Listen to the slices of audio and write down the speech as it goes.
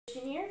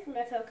from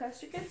FL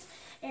Coaster Kids,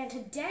 and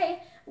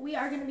today we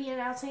are going to be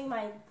announcing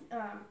my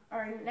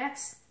our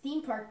next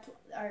theme park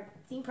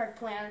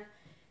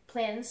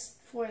plans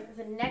for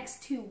the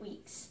next 2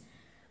 weeks.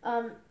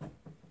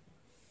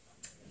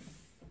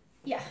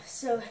 Yeah,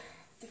 so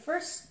the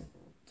first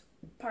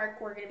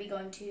park we're going to be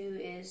going to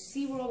is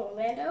SeaWorld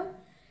Orlando.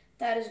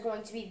 That is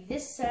going to be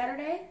this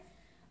Saturday.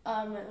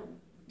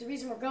 The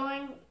reason we're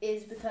going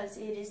is because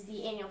it is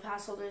the annual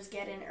pass holders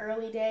get in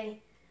early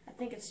day. I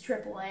think it's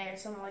AAA or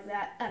something like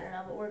that. I don't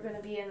know, but we're going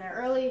to be in there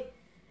early.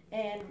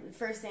 And the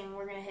first thing,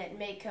 we're going to hit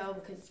Mako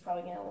because it's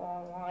probably going to be a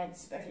long line,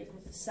 especially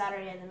since it's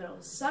Saturday in the middle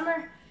of the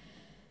summer.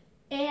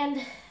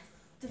 And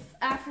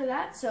after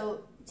that,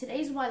 so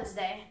today's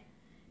Wednesday,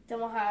 then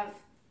we'll have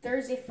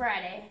Thursday,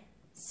 Friday.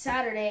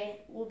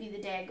 Saturday will be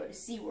the day I go to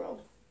SeaWorld.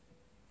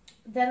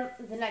 Then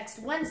the next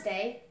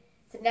Wednesday,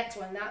 the next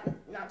one,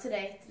 not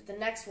today, the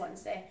next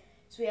Wednesday.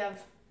 So we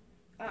have,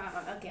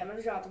 okay, I'm going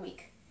to draw out the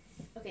week.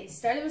 Okay,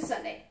 starting with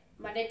Sunday,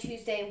 Monday,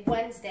 Tuesday,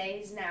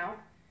 Wednesday is now,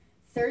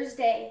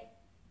 Thursday,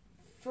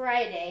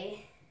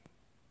 Friday,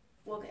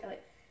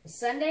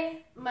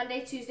 Sunday,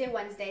 Monday, Tuesday,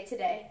 Wednesday,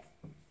 today,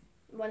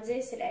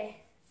 Wednesday's today,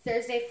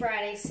 Thursday,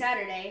 Friday,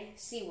 Saturday,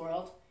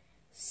 SeaWorld,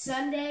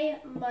 Sunday,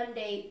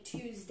 Monday,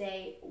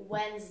 Tuesday,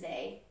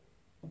 Wednesday,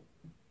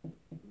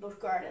 Busch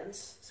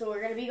Gardens. So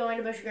we're going to be going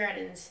to Busch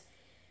Gardens.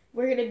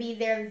 We're going to be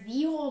there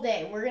the whole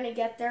day. We're going to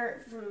get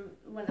there from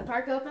when the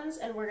park opens,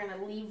 and we're going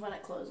to leave when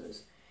it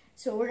closes.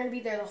 So we're going to be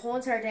there the whole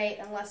entire day,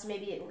 unless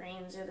maybe it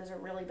rains or there's a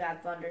really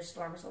bad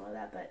thunderstorm or something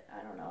like that, but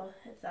I don't know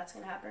if that's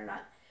going to happen or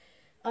not.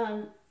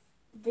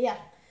 But yeah,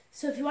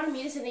 so if you want to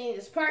meet us at any of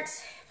these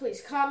parks,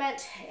 please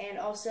comment, and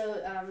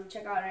also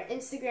check out our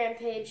Instagram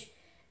page,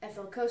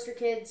 FL Coaster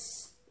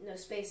Kids, no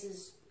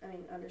spaces,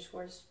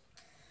 underscores,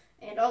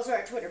 and also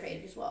our Twitter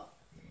page as well.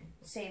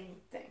 Same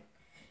thing.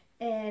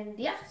 And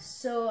yeah,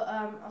 so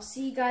I'll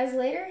see you guys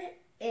later,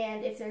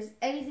 and if there's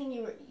anything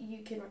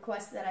you can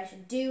request that I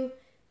should do,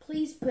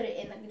 please put it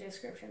in the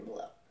description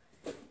below.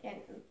 And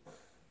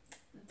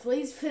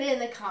please put it in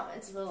the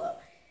comments below.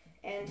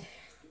 And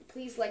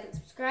please like and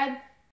subscribe.